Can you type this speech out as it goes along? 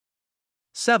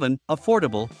7.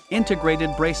 Affordable, integrated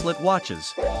bracelet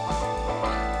watches.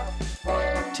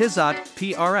 Tizot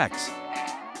PRX.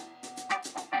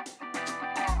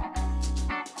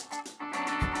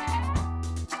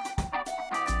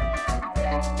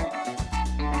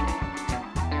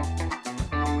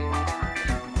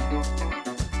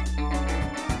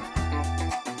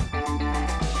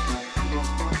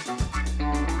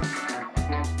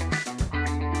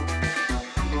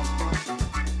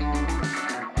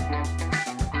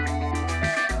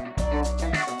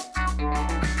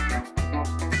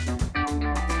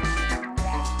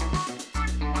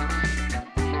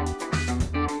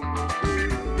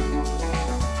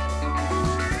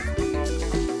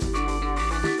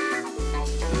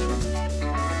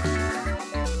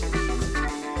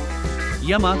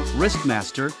 Yema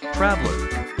Wristmaster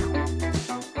Traveler.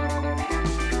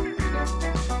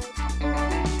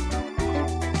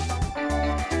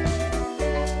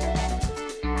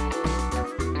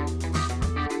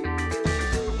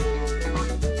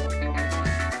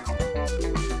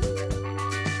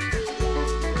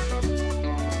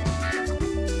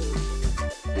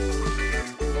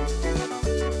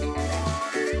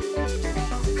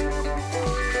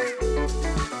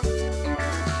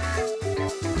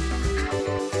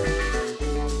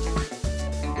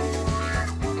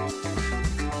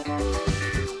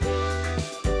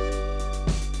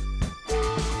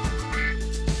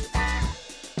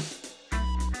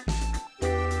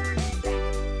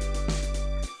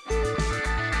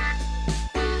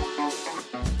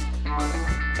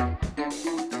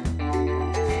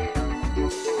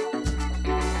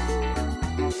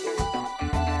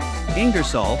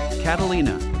 Ingersoll,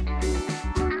 Catalina.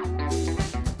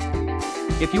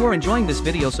 If you are enjoying this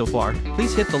video so far,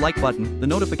 please hit the like button, the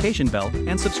notification bell,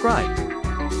 and subscribe.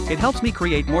 It helps me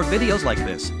create more videos like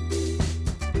this.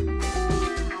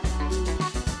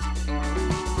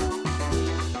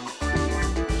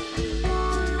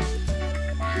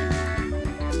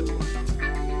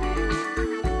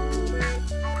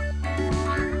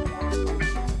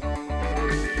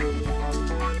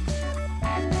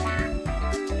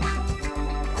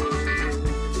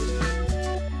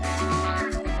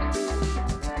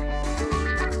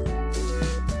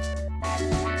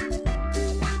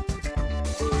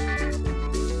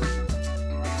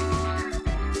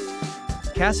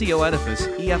 Casio Edifice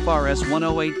EFRS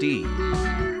 108D.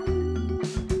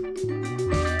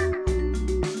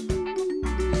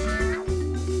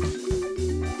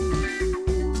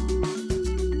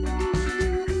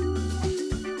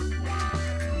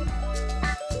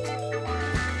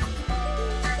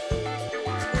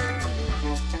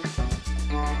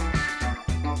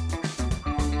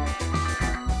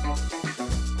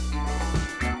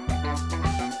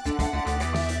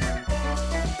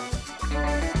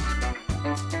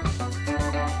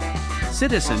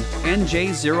 Citizen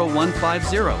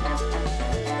NJ0150.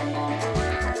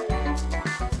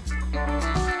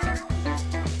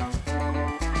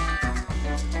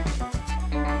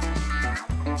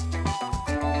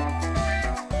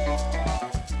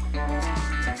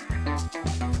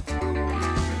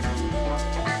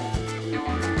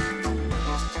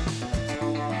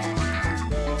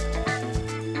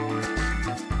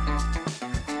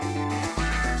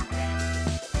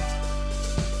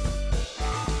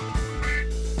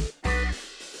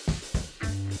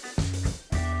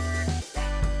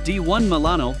 D1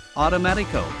 Milano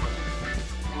Automatico.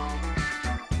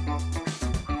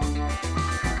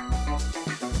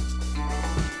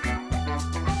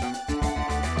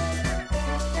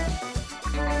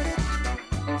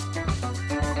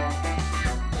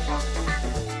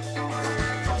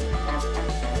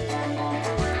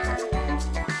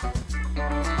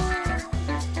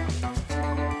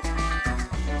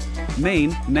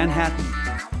 Maine, Manhattan.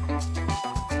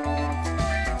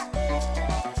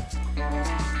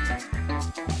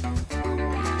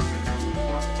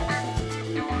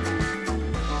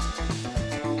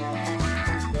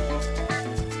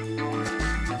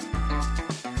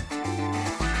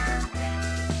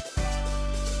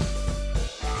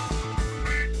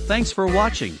 Thanks for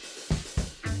watching.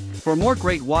 For more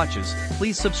great watches,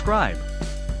 please subscribe.